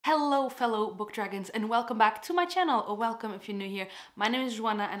Hello fellow book dragons and welcome back to my channel, or welcome if you're new here. My name is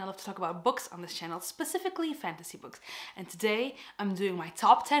Joana and I love to talk about books on this channel, specifically fantasy books. And today I'm doing my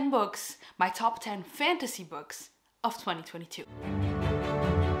top 10 books, my top 10 fantasy books of 2022.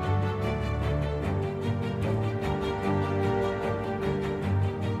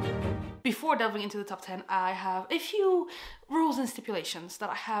 Before delving into the top 10, I have a few rules and stipulations that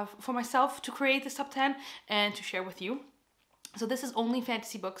I have for myself to create this top 10 and to share with you. So this is only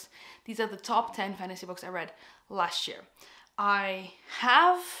fantasy books. These are the top 10 fantasy books I read last year. I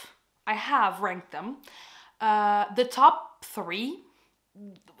have ranked them. The top three,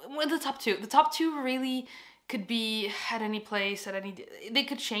 well, the top two really could be at any place, they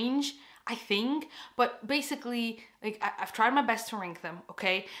could change, I think, but basically, like, I've tried my best to rank them,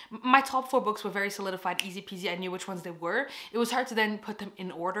 okay? My top four books were very solidified, easy peasy, I knew which ones they were. It was hard to then put them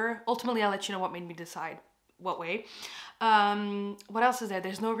in order. Ultimately, I'll let you know what made me decide what way. What else is there?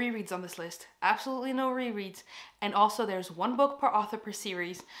 There's no rereads on this list. Absolutely no rereads. And also there's one book per author per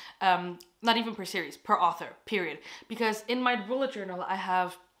series. Not even per series, per author, period. Because in my bullet journal, I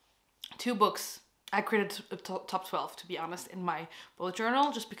have two books. I created a top 12, to be honest, in my bullet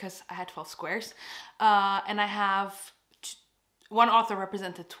journal, just because I had 12 squares. And I have one author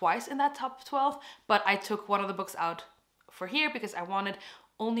represented twice in that top 12, but I took one of the books out for here because I wanted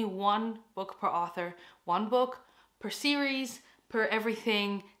only one book per author, one book per series, per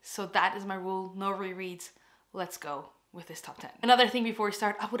everything. So that is my rule, no rereads. Let's go with this top 10. Another thing before we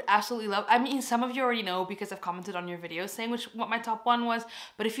start, I would absolutely love, I mean, some of you already know because I've commented on your videos saying what my top one was,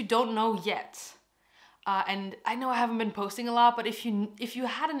 but if you don't know yet, and I know I haven't been posting a lot, but if you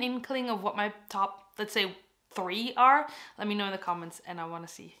had an inkling of what my top, let's say, three are, let me know in the comments and I want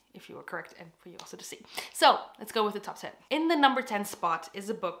to see if you were correct and for you also to see. So let's go with the top 10. In the number 10 spot is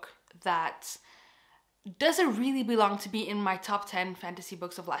a book that doesn't really belong to be in my top 10 fantasy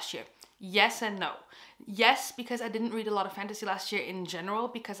books of last year. Yes and no. Yes, because I didn't read a lot of fantasy last year in general,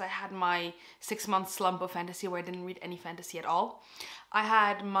 because I had my 6-month slump of fantasy where I didn't read any fantasy at all. I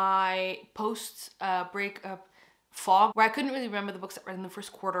had my post-breakup fog where I couldn't really remember the books that I read in the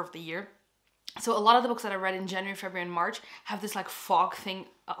first quarter of the year. So a lot of the books that I read in January, February, and March have this like fog thing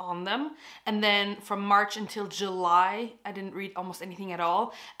on them. And then from March until July, I didn't read almost anything at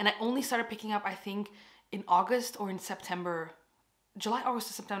all. And I only started picking up, I think, in August or in September. July, August,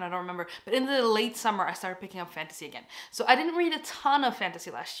 or September, I don't remember. But in the late summer, I started picking up fantasy again. So I didn't read a ton of fantasy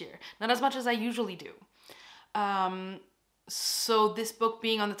last year. Not as much as I usually do. So this book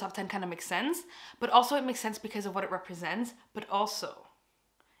being on the top 10 kind of makes sense. But also it makes sense because of what it represents. But also,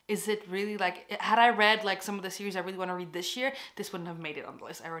 is it really like, had I read like some of the series I really want to read this year, this wouldn't have made it on the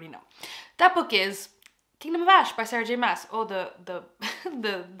list. I already know. That book is Kingdom of Ash by Sarah J. Maas. Oh,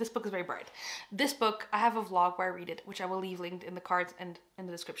 this book is very bright. This book, I have a vlog where I read it, which I will leave linked in the cards and in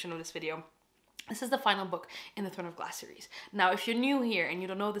the description of this video. This is the final book in the Throne of Glass series. Now, if you're new here and you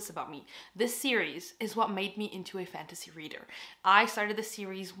don't know this about me, this series is what made me into a fantasy reader. I started this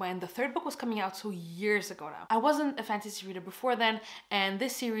series when the third book was coming out, so years ago now. I wasn't a fantasy reader before then, and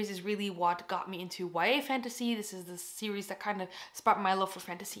this series is really what got me into YA fantasy. This is the series that kind of sparked my love for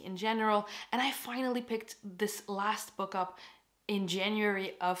fantasy in general, and I finally picked this last book up in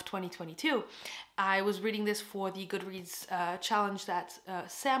January of 2022. I was reading this for the Goodreads challenge that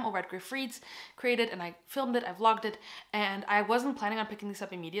Sam or Redgriff Reads created, and I filmed it, I vlogged it, and I wasn't planning on picking this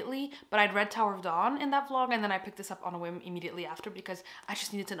up immediately, but I'd read Tower of Dawn in that vlog, and then I picked this up on a whim immediately after because I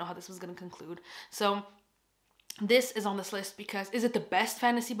just needed to know how this was going to conclude. So this is on this list because, is it the best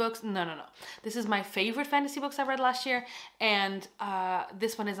fantasy books? No. This is my favorite fantasy books I read last year, and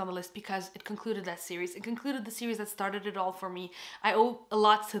this one is on the list because it concluded that series. It concluded the series that started it all for me. I owe a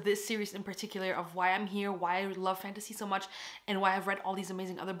lot to this series in particular of why I'm here, why I love fantasy so much, and why I've read all these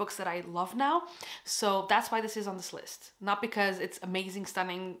amazing other books that I love now. So that's why this is on this list. Not because it's amazing,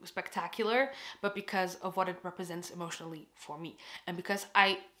 stunning, spectacular, but because of what it represents emotionally for me. And because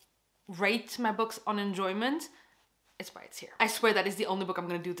I rate my books on enjoyment, it's why it's here. I swear that is the only book I'm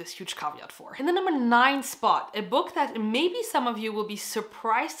gonna do this huge caveat for. In the number 9 spot, a book that maybe some of you will be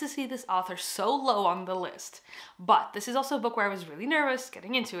surprised to see this author so low on the list, but this is also a book where I was really nervous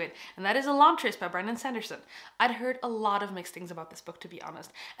getting into it, and that is Elantris by Brandon Sanderson. I'd heard a lot of mixed things about this book, to be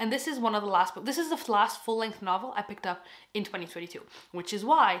honest, and this is one of the last books. This is the last full-length novel I picked up in 2022, which is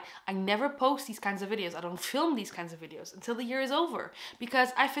why I never post these kinds of videos. I don't film these kinds of videos until the year is over, because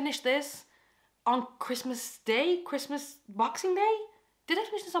I finished this on Christmas Day, Boxing Day? Did I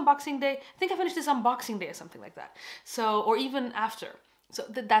finish this on Boxing Day? I think I finished this on Boxing Day or something like that. So, or even after. So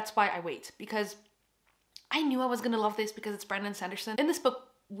that's why I wait, because I knew I was gonna love this because it's Brandon Sanderson. In this book,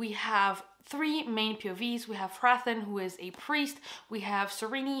 we have three main POVs. We have Hrathen, who is a priest. We have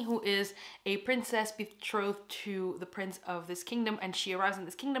Serene, who is a princess betrothed to the prince of this kingdom, and she arrives in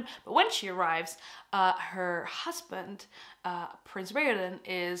this kingdom. But when she arrives, her husband, Prince Raoden,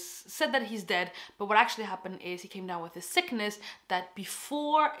 is said that he's dead. But what actually happened is he came down with a sickness that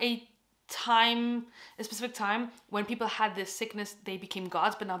before a specific time, when people had this sickness, they became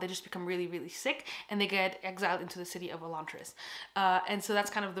gods, but now they just become really, really sick, and they get exiled into the city of Elantris. And so that's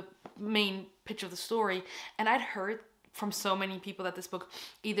kind of the main pitch of the story. And I'd heard from so many people that this book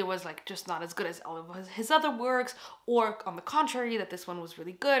either was like just not as good as all of his other works, or on the contrary, that this one was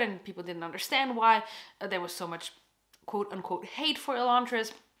really good and people didn't understand why there was so much quote unquote hate for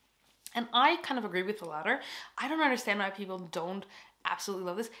Elantris. And I kind of agree with the latter. I don't understand why people don't absolutely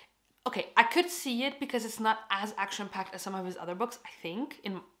love this. Okay, I could see it because it's not as action-packed as some of his other books, I think,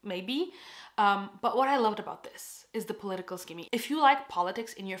 maybe. But what I loved about this is the political scheming. If you like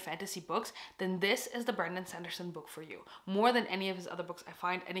politics in your fantasy books, then this is the Brandon Sanderson book for you. More than any of his other books, I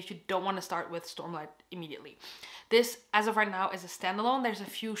find. And if you don't want to start with Stormlight immediately. This, as of right now, is a standalone. There's a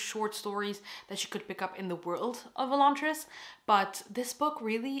few short stories that you could pick up in the world of Elantris. But this book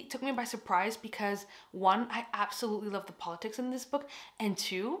really took me by surprise because, one, I absolutely love the politics in this book. And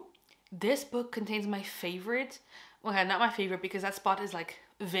two, this book contains my favorite, well, not my favorite because that spot is like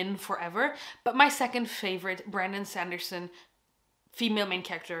Vin forever, but my second favorite Brandon Sanderson female main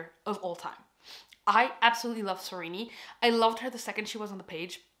character of all time. I absolutely love Serene. I loved her the second she was on the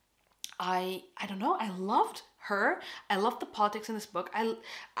page. I don't know, I loved her. I loved the politics in this book.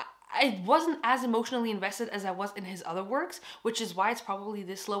 I wasn't as emotionally invested as I was in his other works, which is why it's probably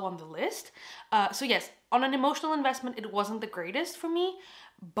this low on the list. So yes, on an emotional investment, it wasn't the greatest for me,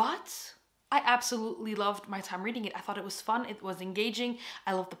 but I absolutely loved my time reading it. I thought it was fun. It was engaging.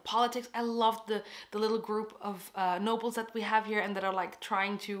 I loved the politics. I loved the little group of nobles that we have here and that are like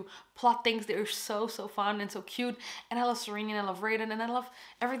trying to plot things. They're so fun and so cute. And I love Serene and I love Raoden and I love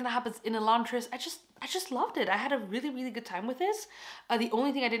everything that happens in Elantris. I just loved it. I had a really, really good time with this. The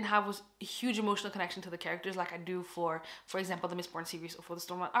only thing I didn't have was a huge emotional connection to the characters like I do for example, the Mistborn series or for the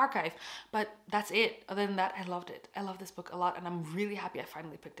Stormlight Archive. But that's it. Other than that, I loved it. I love this book a lot and I'm really happy I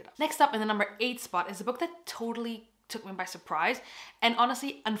finally picked it up. Next up in the number 8 spot is a book that totally took me by surprise. And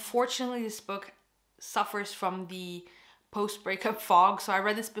honestly, unfortunately, this book suffers from the post-breakup fog. So I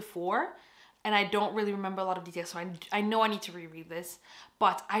read this before and I don't really remember a lot of details. So I know I need to reread this,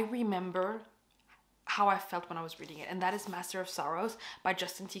 but I remember how I felt when I was reading it, and that is Master of Sorrows by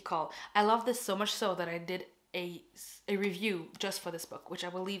Justin T. Call. I love this so much so that I did a review just for this book, which I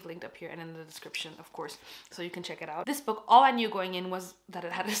will leave linked up here and in the description, of course, so you can check it out. This book, all I knew going in was that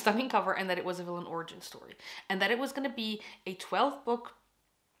it had a stunning cover and that it was a villain origin story, and that it was going to be a 12-book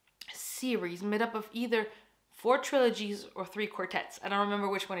series made up of either 4 trilogies or 3 quartets. I don't remember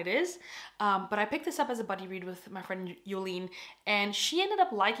which one it is, but I picked this up as a buddy read with my friend Jolien, and she ended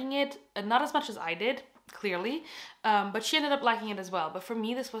up liking it, not as much as I did, clearly, but she ended up liking it as well. But for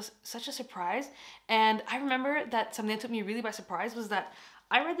me, this was such a surprise, and I remember that something that took me really by surprise was that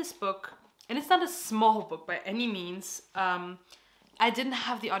I read this book, and it's not a small book by any means. I didn't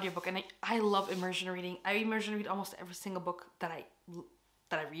have the audiobook, and I love immersion reading. I immersion read almost every single book that I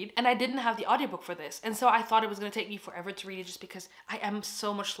read, and I didn't have the audiobook for this, and so I thought it was going to take me forever to read it just because I am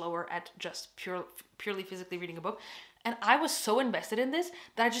so much slower at just purely physically reading a book. And I was so invested in this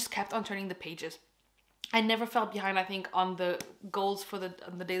that I just kept on turning the pages. I never fell behind, I think, on the goals for the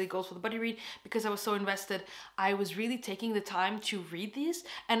daily goals for the buddy read because I was so invested. I was really taking the time to read these,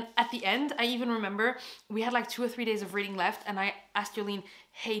 and at the end, I even remember we had like 2 or 3 days of reading left, and I asked Jolene,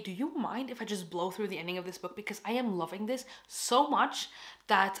 hey, do you mind if I just blow through the ending of this book because I am loving this so much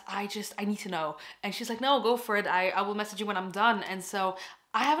that I need to know. And she's like, no, go for it. I will message you when I'm done. And so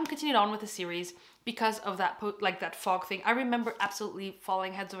I haven't continued on with the series because of that that fog thing. I remember absolutely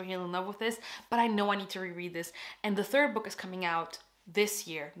falling heads over heels in love with this, but I know I need to reread this. And the 3rd book is coming out this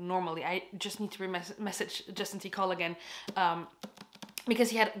year. Normally, I just need to message Justin T. Call again, because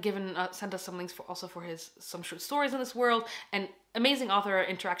he had sent us some links for some short stories in this world, and amazing author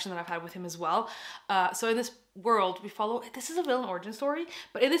interaction that I've had with him as well. So in this world, this is a villain origin story,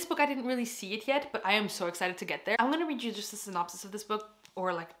 but in this book I didn't really see it yet, but I am so excited to get there. I'm gonna read you just a synopsis of this book,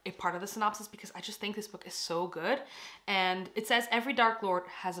 or like a part of the synopsis, because I just think this book is so good. And it says every Dark Lord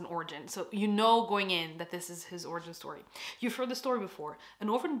has an origin, so you know going in that this is his origin story. You've heard the story before. An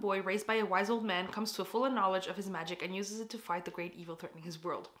orphan boy raised by a wise old man comes to a full knowledge of his magic and uses it to fight the great evil threatening his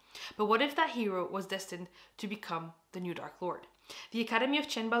world. But what if that hero was destined to become the new Dark Lord? The Academy of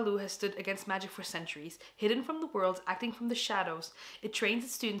Chen Balu has stood against magic for centuries, hidden from the world, acting from the shadows. It trains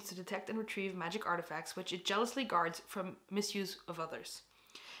its students to detect and retrieve magic artifacts, which it jealously guards from misuse of others.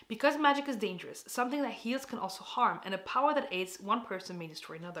 Because magic is dangerous, something that heals can also harm, and a power that aids one person may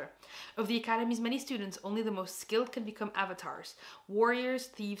destroy another. Of the Academy's many students, only the most skilled can become avatars, warriors,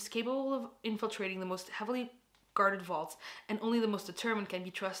 thieves capable of infiltrating the most heavily guarded vaults, and only the most determined can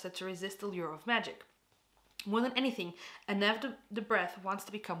be trusted to resist the lure of magic. More than anything, Anev the Breath wants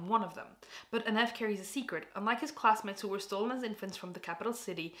to become one of them. But Anev carries a secret. Unlike his classmates who were stolen as infants from the capital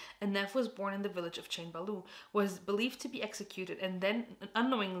city, Anev was born in the village of Chain Balu, was believed to be executed, and then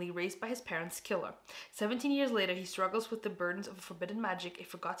unknowingly raised by his parents' killer. 17 years later, he struggles with the burdens of a forbidden magic, a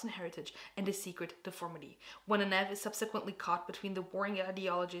forgotten heritage, and a secret deformity. When Anev is subsequently caught between the warring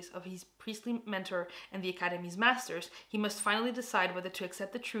ideologies of his priestly mentor and the Academy's masters, he must finally decide whether to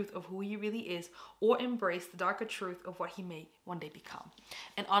accept the truth of who he really is or embrace the darker truth of what he may one day become.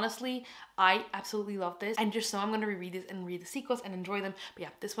 And honestly, I absolutely love this. And just know I'm going to reread this and read the sequels and enjoy them. But yeah,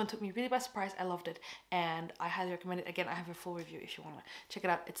 this one took me really by surprise. I loved it. And I highly recommend it. Again, I have a full review if you want to check it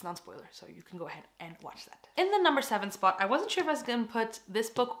out. It's non-spoiler, so you can go ahead and watch that. In the number 7 spot, I wasn't sure if I was going to put this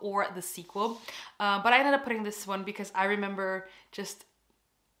book or the sequel. But I ended up putting this one because I remember just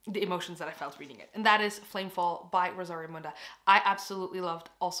the emotions that I felt reading it, and that is Flamefall by Rosario Munda. I absolutely loved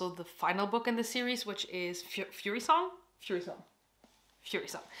also the final book in the series, which is Fury Song. The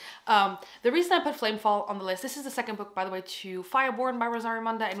reason I put Flamefall on the list, this is the second book, by the way, to Fireborn by Rosario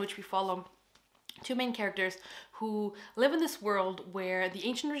Munda, in which we follow two main characters who live in this world where the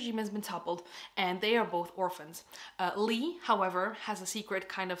ancient regime has been toppled and they are both orphans. Lee, however, has a secret,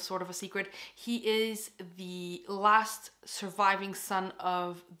 kind of sort of a secret. He is the last surviving son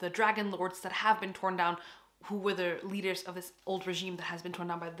of the dragon lords that have been torn down, who were the leaders of this old regime that has been torn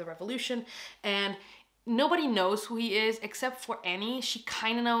down by the revolution. And nobody knows who he is except for Annie. She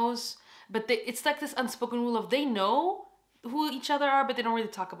kind of knows, but it's like this unspoken rule of they know who each other are, but they don't really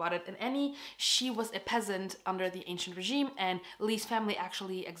talk about it. And Annie, she was a peasant under the ancient regime, and Lee's family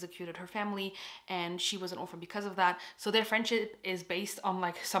actually executed her family, and she was an orphan because of that. So their friendship is based on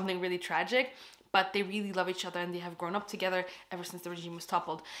like something really tragic, but they really love each other and they have grown up together ever since the regime was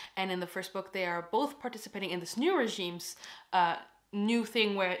toppled. And in the first book, they are both participating in this new regime's new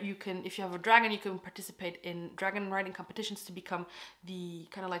thing where you can, if you have a dragon, you can participate in dragon riding competitions to become the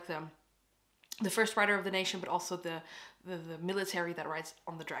kind of like the first rider of the nation, but also the military that rides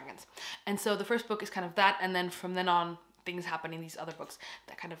on the dragons. And so the first book is kind of that, and then from then on, things happen in these other books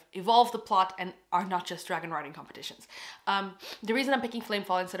that kind of evolve the plot and are not just dragon riding competitions. The reason I'm picking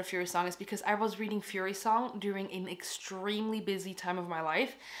Flamefall instead of Fury Song is because I was reading Fury Song during an extremely busy time of my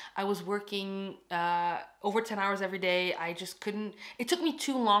life. I was working over 10 hours every day. I just couldn't, it took me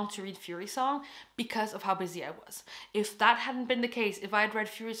too long to read Fury Song because of how busy I was. If that hadn't been the case, if I had read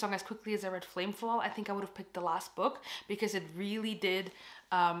Fury Song as quickly as I read Flamefall, I think I would have picked the last book because it really did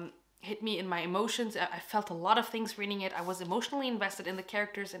hit me in my emotions. I felt a lot of things reading it. I was emotionally invested in the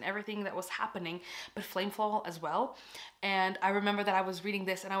characters and everything that was happening, but Flamefall as well. And I remember that I was reading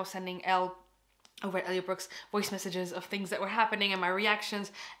this and I was sending Elle over at Elliot Brooks voice messages of things that were happening and my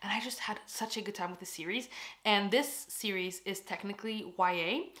reactions, and I just had such a good time with the series. And this series is technically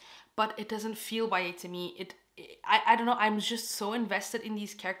YA, but it doesn't feel YA to me. I don't know, I'm just so invested in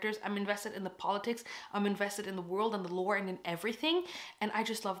these characters. I'm invested in the politics, I'm invested in the world and the lore and in everything, and I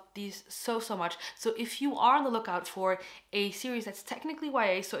just love these so much. So if you are on the lookout for a series that's technically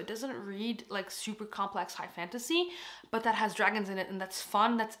YA, so it doesn't read like super complex high fantasy, but that has dragons in it and that's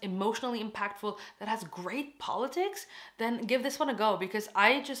fun, that's emotionally impactful, that has great politics, then give this one a go, because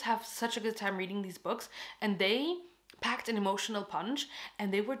I just have such a good time reading these books, and they packed an emotional punch,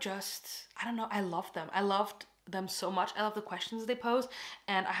 and they were just, I don't know, I loved them. I loved them so much. I love the questions they pose,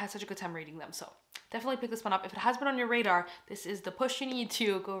 and I had such a good time reading them. So definitely pick this one up. If it has been on your radar, this is the push you need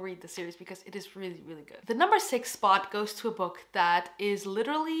to go read the series because it is really good. The number 6 spot goes to a book that is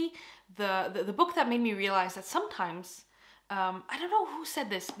literally the book that made me realize that sometimes, I don't know who said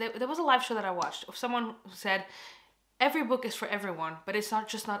this. There was a live show that I watched of someone who said, every book is for everyone, but it's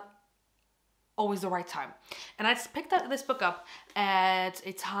not always the right time. And I picked this book up at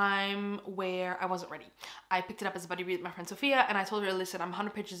a time where I wasn't ready. I picked it up as a buddy read with my friend Sophia, and I told her, listen, I'm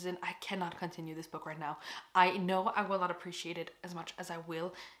 100 pages in, I cannot continue this book right now. I know I will not appreciate it as much as I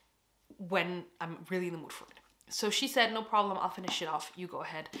will when I'm really in the mood for it. So she said, no problem, I'll finish it off. You go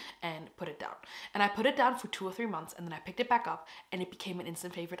ahead and put it down. And I put it down for 2 or 3 months, and then I picked it back up and it became an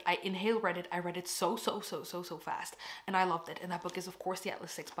instant favorite. I read it. I read it so fast, and I loved it. And that book is, of course, The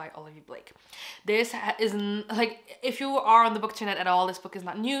Atlas 6 by Olivia Blake. This isn't, like, if you are on the bookchain at all, this book is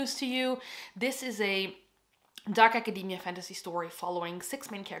not news to you. This is a dark academia fantasy story following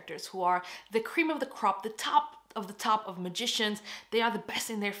 6 main characters who are the cream of the crop, the top of the top of magicians. They are the best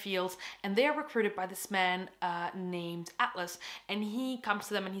in their fields, and they are recruited by this man named Atlas. And he comes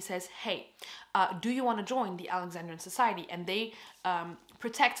to them and he says, hey, do you want to join the Alexandrian Society? And they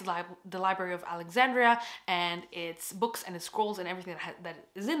protect the Library of Alexandria and its books and its scrolls and everything that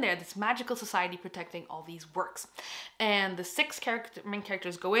is in there. This magical society protecting all these works. And the 6 main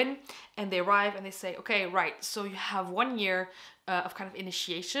characters go in, and they arrive and they say, okay, right, so you have 1 year of kind of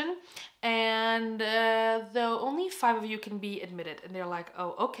initiation, and though only 5 of you can be admitted. And they're like,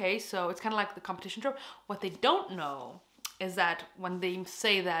 oh, okay, so it's kind of like the competition trope. What they don't know is that when they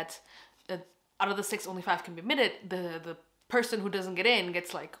say that out of the 6 only 5 can be admitted, the person who doesn't get in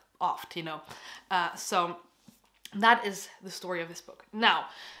gets like offed, you know. So that is the story of this book. Now,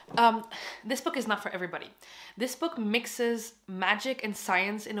 this book is not for everybody. This book mixes magic and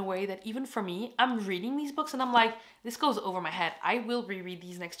science in a way that even for me, I'm reading these books and I'm like, this goes over my head. I will reread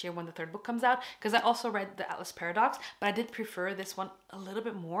these next year when the 3rd book comes out, because I also read The Atlas Paradox, but I did prefer this one a little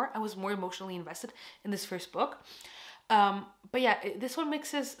bit more. I was more emotionally invested in this first book. But yeah, this one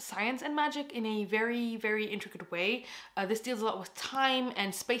mixes science and magic in a very, very intricate way. This deals a lot with time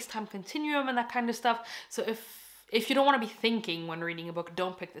and space-time continuum and that kind of stuff. So if you don't want to be thinking when reading a book,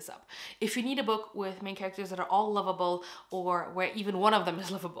 don't pick this up. If you need a book with main characters that are all lovable, or where even one of them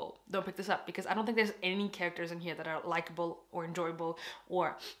is lovable, don't pick this up, because I don't think there's any characters in here that are likable or enjoyable,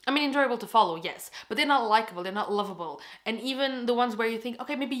 or, I mean, enjoyable to follow, yes, but they're not likable, they're not lovable. And even the ones where you think,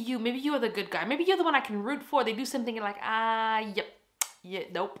 okay, maybe you are the good guy, maybe you're the one I can root for, they do something and you're like, yeah,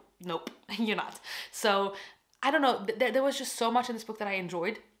 nope, you're not. So, I don't know, there was just so much in this book that I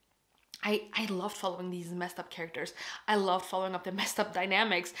enjoyed. I loved following these messed up characters. I loved following up the messed up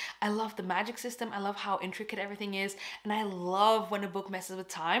dynamics. I love the magic system. I love how intricate everything is. And I love when a book messes with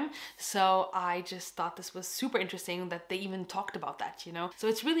time. So I just thought this was super interesting that they even talked about that, you know? So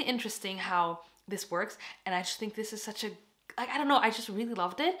it's really interesting how this works. And I just think this is such a, like, I don't know, I just really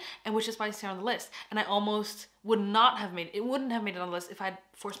loved it. And which is why it's here on the list. And I almost wouldn't have made it on the list if I'd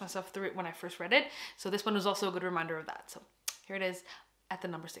forced myself through it when I first read it. So this one was also a good reminder of that. So here it is, at the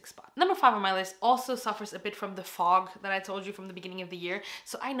number 6 spot. Number 5 on my list also suffers a bit from the fog that I told you from the beginning of the year.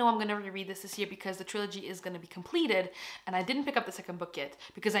 So I know I'm going to reread this year because the trilogy is going to be completed, and I didn't pick up the 2nd book yet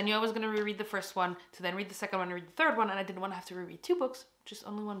because I knew I was going to reread the 1st one to then read the 2nd one and read the 3rd one, and I didn't want to have to reread 2 books, just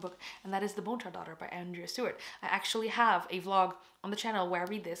only 1 book, and that is The Bone Shard Daughter by Andrea Stewart. I actually have a vlog on the channel where I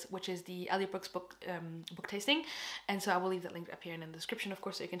read this, which is the Elliot Brooks book tasting, and so I will leave that link up here in the description, of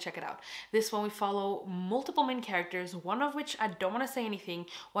course, so you can check it out. This one we follow multiple main characters, one of which I don't want to say anything.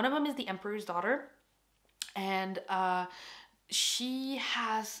 One of them is the Emperor's daughter, and she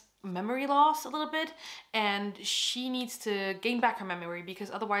has memory loss a little bit, and she needs to gain back her memory because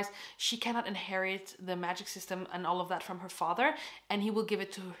otherwise she cannot inherit the magic system and all of that from her father, and he will give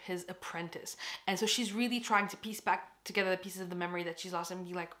it to his apprentice. And so she's really trying to piece back together the pieces of the memory that she's lost and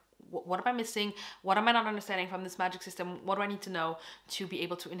be like, what am I missing? What am I not understanding from this magic system? What do I need to know to be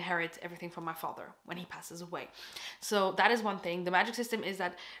able to inherit everything from my father when he passes away? So that is one thing. The magic system is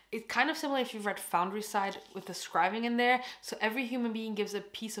that it's kind of similar if you've read Foundry Side with the scribing in there. So every human being gives a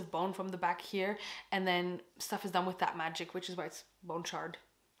piece of bone from the back here, and then stuff is done with that magic, which is why it's Bone Shard.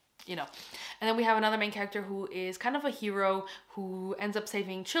 You know. And then we have another main character who is kind of a hero who ends up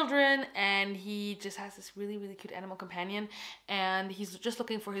saving children, and he just has this really, really cute animal companion, and he's just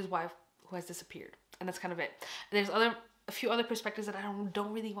looking for his wife who has disappeared, and that's kind of it. And there's a few other perspectives that I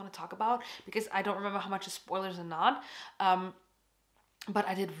don't really want to talk about because I don't remember how much is spoilers and not. But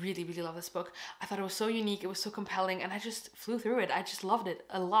I did really, really love this book. I thought it was so unique, it was so compelling, and I just flew through it. I just loved it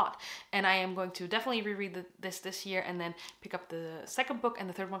a lot. And I am going to definitely reread this year and then pick up the 2nd book, and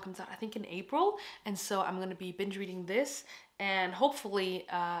the 3rd one comes out, I think, in April. And so I'm going to be binge reading this, and hopefully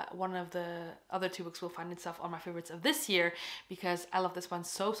one of the other 2 books will find itself on my favorites of this year because I love this one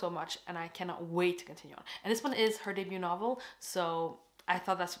so, so much, and I cannot wait to continue on. And this one is her debut novel, so I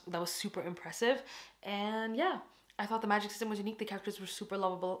thought that was super impressive. And yeah, I thought the magic system was unique, the characters were super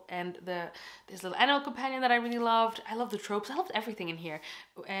lovable, and this little animal companion that I really loved. I loved the tropes, I loved everything in here.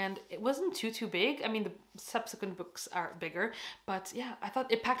 And it wasn't too big. I mean, the subsequent books are bigger, but yeah, I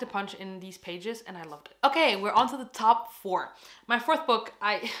thought it packed a punch in these pages, and I loved it. Okay, we're on to the top 4. My 4th book,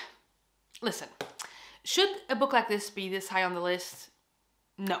 listen, should a book like this be this high on the list?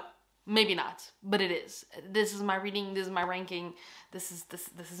 No. Maybe not, but it is. This is my reading, this is my ranking, this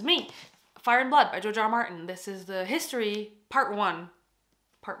is me. Fire and Blood by George R. R. Martin. This is the history, part one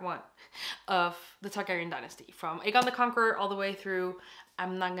of the Targaryen dynasty. From Aegon the Conqueror all the way through,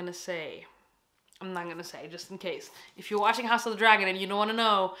 I'm not gonna say, just in case. If you're watching House of the Dragon and you don't want to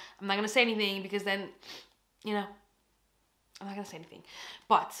know, I'm not gonna say anything because then, you know, I'm not gonna say anything.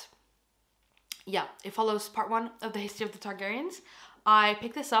 But yeah, it follows part 1 of the history of the Targaryens. I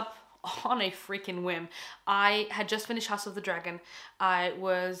picked this up on a freaking whim. I had just finished House of the Dragon. I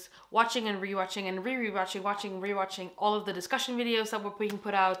was watching and rewatching and re-rewatching, watching and rewatching all of the discussion videos that were being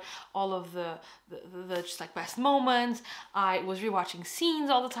put out, all of the just like best moments. I was rewatching scenes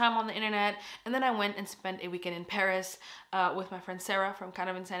all the time on the internet, and then I went and spent a weekend in Paris with my friend Sarah from Kind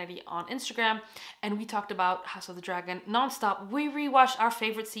of Insanity on Instagram, and we talked about House of the Dragon nonstop. We rewatched our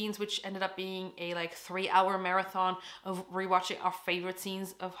favorite scenes, which ended up being a like 3-hour marathon of rewatching our favorite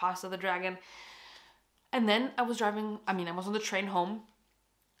scenes of House of the Dragon. And then I was on the train home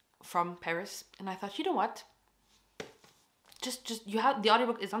from Paris, and I thought, you know what? Just you have the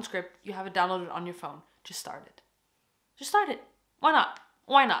audiobook is on script. You have it downloaded on your phone. Just start it. Just start it. Why not?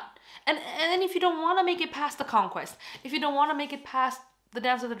 Why not? And then if you don't want to make it past the conquest, if you don't want to make it past the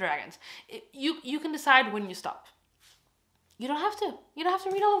Dance of the Dragons, you can decide when you stop. You don't have to. You don't have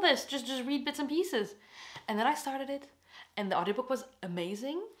to read all of this. Just read bits and pieces. And then I started it, and the audiobook was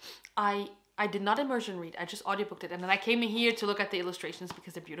amazing. I did not immersion read. I just audiobooked it. And then I came in here to look at the illustrations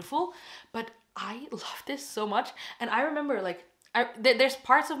because they're beautiful. But I love this so much. And I remember like, there's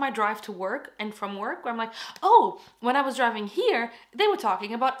parts of my drive to work and from work where I'm like, oh, when I was driving here, they were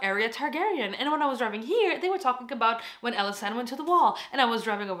talking about Arya Targaryen. And when I was driving here, they were talking about when Alysanne went to the wall. And I was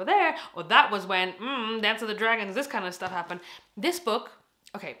driving over there, or that was when Dance of the Dragons, this kind of stuff happened. This book,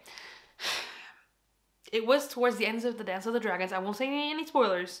 okay, it was towards the ends of the Dance of the Dragons. I won't say any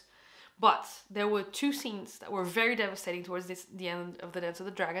spoilers. But there were 2 scenes that were very devastating towards the end of the Dance of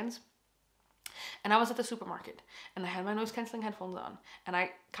the Dragons. And I was at the supermarket, and I had my noise cancelling headphones on. And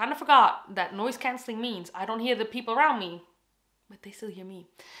I kind of forgot that noise cancelling means I don't hear the people around me, but they still hear me.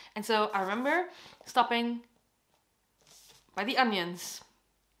 And so I remember stopping by the Onions.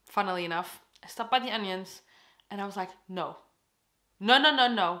 Funnily enough, I stopped by the Onions, and I was like, no. No, no, no,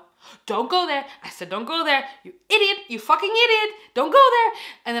 no. Don't go there. I said, don't go there. You idiot. You fucking idiot. Don't go there.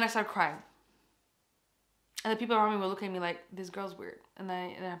 And then I started crying. And the people around me were looking at me like, this girl's weird. And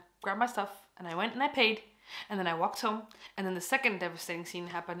I grabbed my stuff, and I went and I paid. And then I walked home. And then the second devastating scene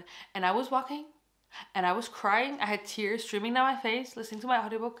happened. And I was walking, and I was crying. I had tears streaming down my face, listening to my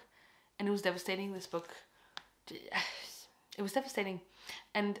audiobook. And it was devastating, this book. It was devastating.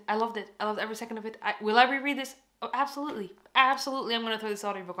 And I loved it. I loved every second of it. Will I reread this? Oh, absolutely. Absolutely, I'm going to throw this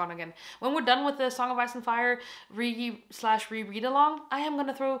audiobook on again. When we're done with the Song of Ice and Fire reread along, I am going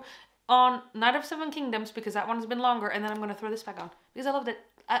to throw on Night of Seven Kingdoms, because that one has been longer, and then I'm going to throw this back on, because I loved it.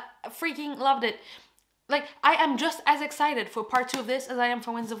 I freaking loved it. Like, I am just as excited for part 2 of this as I am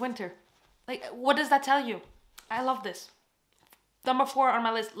for Winds of Winter. Like, what does that tell you? I love this. Number 4 on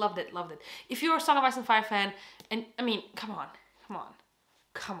my list, loved it, loved it. If you're a Song of Ice and Fire fan, and I mean, come on.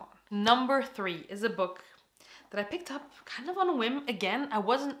 Number 3 is a book that I picked up kind of on a whim. Again,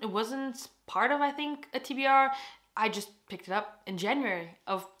 it wasn't part of, I think, a TBR. I just picked it up in January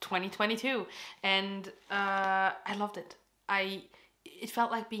of 2022, and I loved it. It felt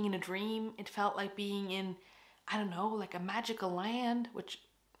like being in a dream. It felt like being in, I don't know, like a magical land, which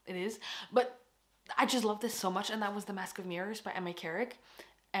it is. But I just love this so much, and that was The Mask of Mirrors by M.A. Carrick.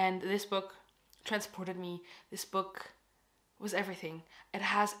 And this book transported me. This book was everything. It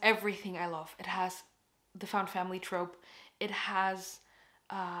has everything I love. It has the found family trope. It has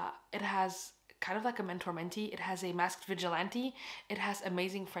kind of like a mentor-mentee. It has a masked vigilante. It has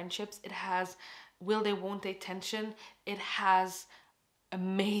amazing friendships. It has will they, won't they tension. It has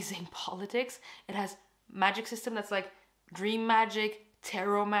amazing politics. It has magic system that's like dream magic,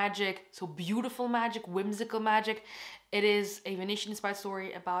 tarot magic, so beautiful magic, whimsical magic. It is a Venetian-inspired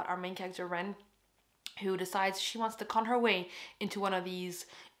story about our main character, Ren, who decides she wants to con her way into one of these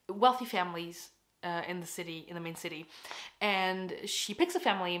wealthy families in the main city. And she picks a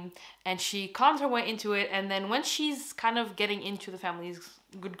family and she cons her way into it. And then when she's kind of getting into the family's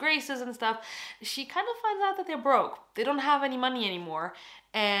good graces and stuff, she kind of finds out that they're broke. They don't have any money anymore.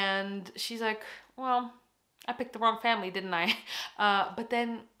 And she's like, well, I picked the wrong family, didn't I? But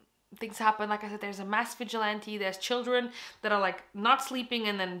then things happen. Like I said, there's a mass vigilante. There's children that are like not sleeping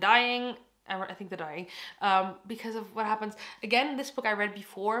and then dying. I think they're dying because of what happens. Again, this book I read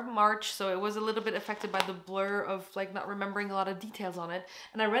before March, so it was a little bit affected by the blur of like not remembering a lot of details on it.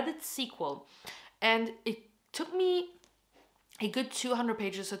 And I read the sequel, and it took me a good 200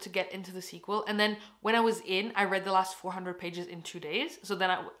 pages so to get into the sequel. And then when I was in, I read the last 400 pages in 2 days. So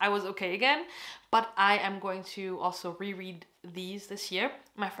then I was okay again. But I am going to also reread these this year.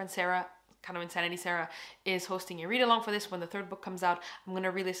 My friend Sarah Kind of Insanity Sarah is hosting a read along for this when the third book comes out. I'm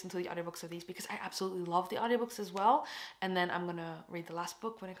gonna re-listen to the audiobooks of these because I absolutely love the audiobooks as well. And then I'm gonna read the last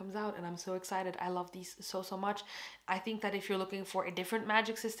book when it comes out, and I'm so excited. I love these so much. I think that if you're looking for a different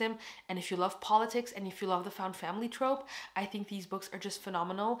magic system, and if you love politics, and if you love the found family trope, I think these books are just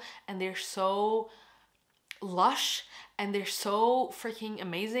phenomenal, and they're so lush and they're so freaking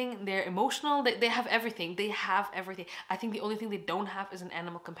amazing. They're emotional. They have everything. They have everything. I think the only thing they don't have is an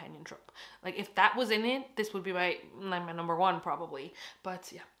animal companion trope. Like if that was in it, this would be my number one probably.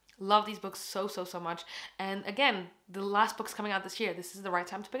 But yeah, love these books so much. And again, the last book's coming out this year. This is the right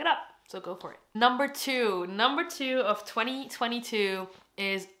time to pick it up. So go for it. Number two of 2022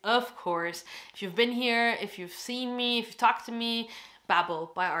 is, of course, if you've been here, if you've seen me, if you've talked to me,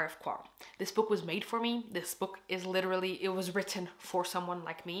 Babel by R.F. Kuang. This book was made for me. This book is literally, it was written for someone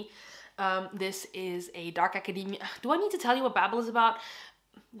like me. This is a dark academia. Do I need to tell you what Babel is about?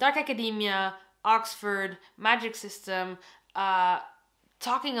 Dark academia, Oxford, magic system,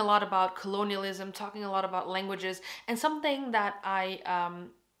 talking a lot about colonialism, talking a lot about languages, and something that I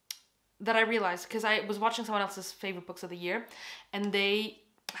realized, because I was watching someone else's favorite books of the year, and they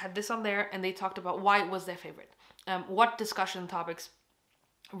had this on there, and they talked about why it was their favorite. What discussion topics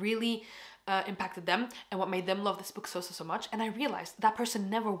really impacted them and what made them love this book so much. And I realized that person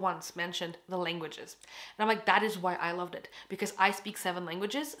never once mentioned the languages. And I'm like, that is why I loved it, because I speak 7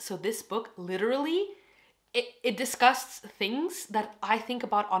 languages. So this book literally, it discussed things that I think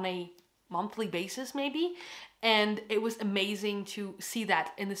about on a monthly basis maybe. And it was amazing to see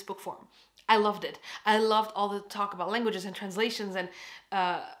that in this book form. I loved it. I loved all the talk about languages and translations and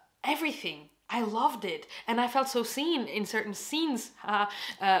everything. I loved it, and I felt so seen in certain scenes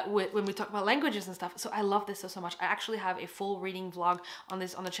when we talk about languages and stuff. So I love this so much. I actually have a full reading vlog on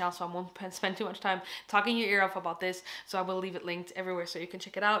this on the channel, so I won't spend too much time talking your ear off about this. So I will leave it linked everywhere so you can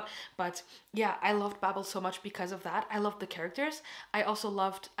check it out. But yeah, I loved Babel so much because of that. I loved the characters. I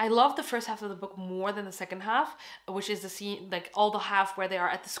loved the first half of the book more than the second half, which is the scene, like all the half where they are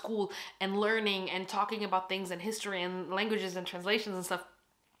at the school and learning and talking about things and history and languages and translations and stuff.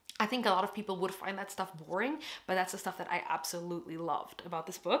 I think a lot of people would find that stuff boring, but that's the stuff that I absolutely loved about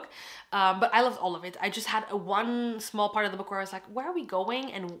this book. But I loved all of it. I just had one small part of the book where I was like, where are we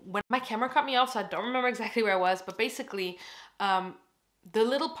going? And when my camera cut me off, so I don't remember exactly where I was, but basically, the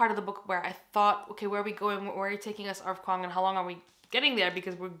little part of the book where I thought, okay, where are we going? Where are you taking us, R.F. Kuang, and how long are we getting there?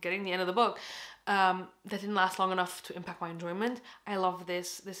 Because we're getting the end of the book. That didn't last long enough to impact my enjoyment. I love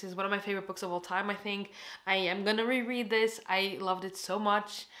this. This is one of my favorite books of all time, I think. I am gonna reread this. I loved it so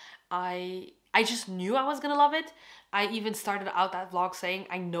much. I just knew I was gonna love it. I even started out that vlog saying,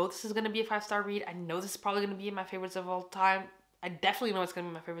 I know this is gonna be a 5-star read. I know this is probably gonna be in my favorites of all time. I definitely know it's gonna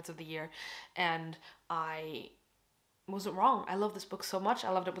be my favorites of the year. And I wasn't wrong. I love this book so much. I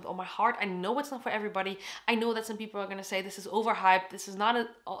loved it with all my heart. I know it's not for everybody. I know that some people are gonna say this is overhyped. This is not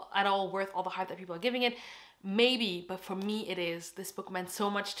at all worth all the hype that people are giving it. Maybe, but for me it is. This book meant so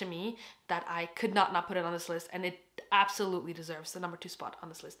much to me that I could not put it on this list, and it absolutely deserves the number 2 spot on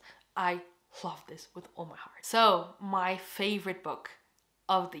this list. I love this with all my heart. So, my favorite book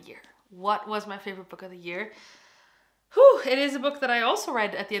of the year. What was my favorite book of the year? Whew, it is a book that I also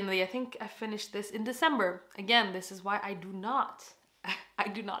read at the end of the year. I think I finished this in December. Again, this is why I do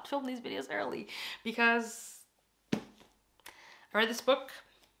not film these videos early, because I read this book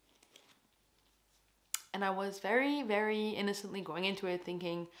and I was very, very innocently going into it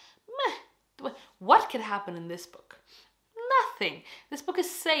thinking, meh, what could happen in this book? Nothing. This book is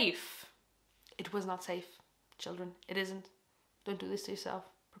safe. It was not safe. Children, it isn't. Don't do this to yourself.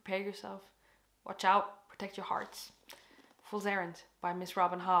 Prepare yourself. Watch out. Protect your hearts. Fool's Errand by Miss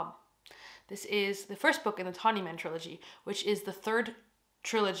Robin Hobb. This is the first book in the Tawny Man trilogy, which is the 3rd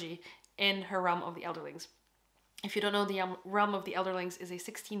trilogy in her Realm of the Elderlings. If you don't know, the Realm of the Elderlings is a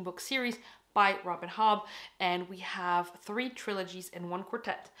 16-book series by Robin Hobb, and we have 3 trilogies in 1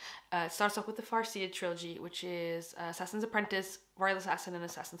 quartet. It starts off with the Farseid trilogy, which is Assassin's Apprentice, Royal Assassin, and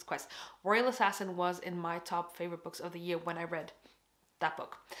Assassin's Quest. Royal Assassin was in my top favorite books of the year when I read that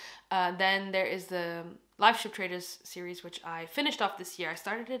book. Then there is the Live Ship Traders series, which I finished off this year. I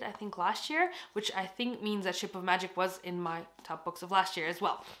started it, I think, last year, which I think means that Ship of Magic was in my top books of last year as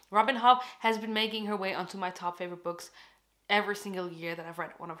well. Robin Hobb has been making her way onto my top favorite books every single year that I've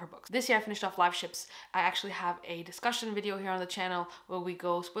read one of her books. This year I finished off Live Ships. I actually have a discussion video here on the channel where we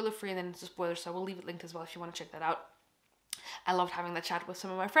go spoiler free and then into spoilers, so I will leave it linked as well if you want to check that out. I loved having that chat with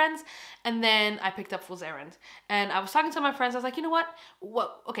some of my friends, and then I picked up Fool's Errand. And I was talking to my friends, I was like, you know what?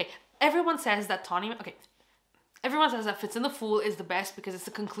 Okay, everyone says that everyone says that Fitz and the Fool is the best because it's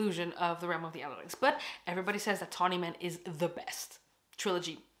the conclusion of the Realm of the Elderlings, but everybody says that Tawny Man is the best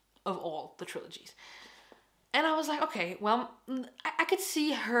trilogy of all the trilogies. And I was like, okay, well, I could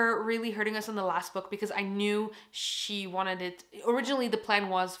see her really hurting us in the last book because I knew she wanted it. Originally, the plan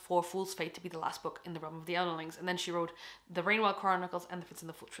was for Fool's Fate to be the last book in the Realm of the Elderlings. And then she wrote the Rainwell Chronicles and the Fits and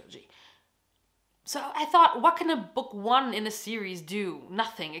the Fool trilogy. So I thought, what can a book one in a series do?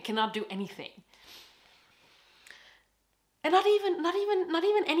 Nothing. It cannot do anything. And not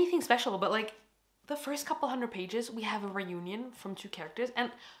even anything special, but like the first couple hundred pages, we have a reunion from two characters. And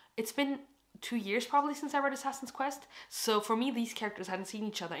it's been 2 years probably since I read Assassin's Quest. So for me, these characters hadn't seen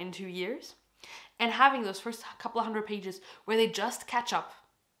each other in 2 years. And having those first couple hundred pages where they just catch up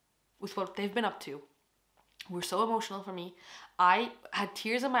with what they've been up to were so emotional for me. I had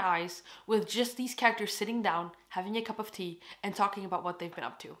tears in my eyes with just these characters sitting down, having a cup of tea, and talking about what they've been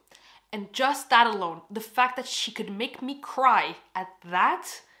up to. And just that alone, the fact that she could make me cry at that,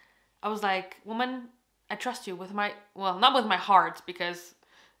 I was like, woman, I trust you with my, well, not with my heart, because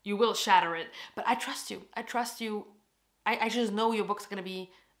you will shatter it, but I trust you. I trust you. I just know your books are going to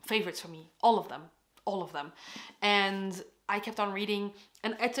be favorites for me. All of them. And I kept on reading,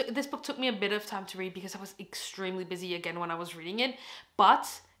 and this book took me a bit of time to read because I was extremely busy again when I was reading it, but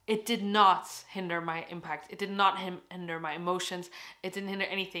it did not hinder my impact. It did not hinder my emotions. It didn't hinder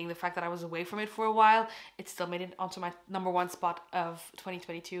anything. The fact that I was away from it for a while, it still made it onto my #1 spot of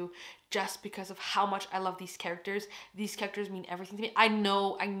 2022 just because of how much I love these characters. These characters mean everything to me. I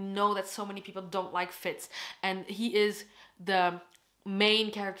know that so many people don't like Fitz, and he is the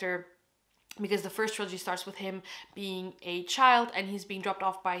main character because the first trilogy starts with him being a child and he's being dropped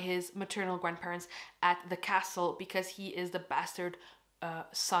off by his maternal grandparents at the castle because he is the bastard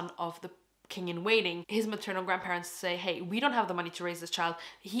son of the king in waiting. His maternal grandparents say, hey, we don't have the money to raise this child.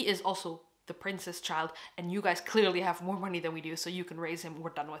 He is also the prince's child and you guys clearly have more money than we do, so you can raise him.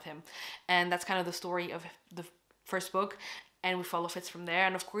 We're done with him. And that's kind of the story of the first book. And we follow Fitz from there.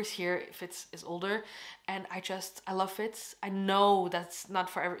 And of course here Fitz is older. And I love Fitz. I know that's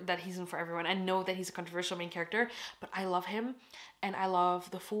not that he's not for everyone. I know that he's a controversial main character, but I love him. And I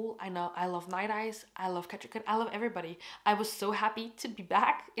love the Fool. I love Night Eyes. I love Ketchikan. I love everybody. I was so happy to be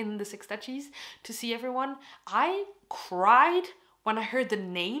back in the Six Duchies to see everyone. I cried when I heard the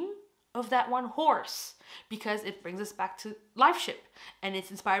name of that one horse because it brings us back to Life Ship. And it's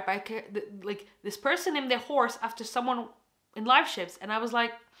inspired by like this person named their horse after someone in Life Ships, and I was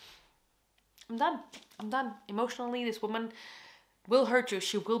like, I'm done. Emotionally, this woman will hurt you,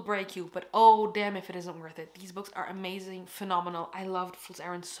 she will break you, but oh damn if it isn't worth it. These books are amazing, phenomenal. I loved Fool's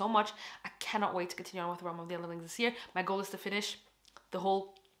Errand so much. I cannot wait to continue on with Realm of the Elderlings this year. My goal is to finish the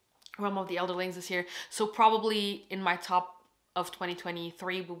whole Realm of the Elderlings this year, so probably in my top of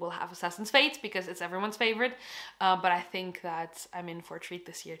 2023 we will have Assassin's Fate because it's everyone's favorite, but I think that I'm in for a treat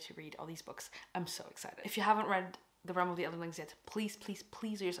this year to read all these books. I'm so excited. If you haven't read the Realm of the Elderlings yet, please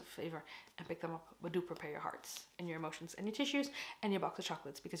do yourself a favor and pick them up, but do prepare your hearts and your emotions and your tissues and your box of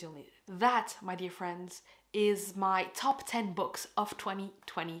chocolates because you'll need it. That, my dear friends, is my top 10 books of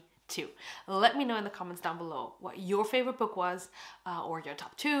 2022. Let me know in the comments down below what your favorite book was, or your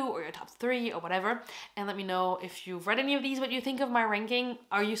top 2 or your top 3 or whatever, and let me know if you've read any of these, what you think of my ranking.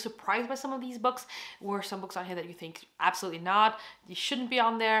 Are you surprised by some of these books? Were some books on here that you think absolutely not, you shouldn't be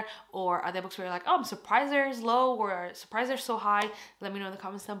on there? Or are there books where you're like, oh, I'm surprised they're low or surprised they're so high? Let me know in the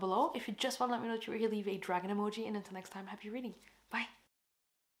comments down below. If you just want to let me know that you really, leave a dragon emoji, and until next time, happy reading. Bye.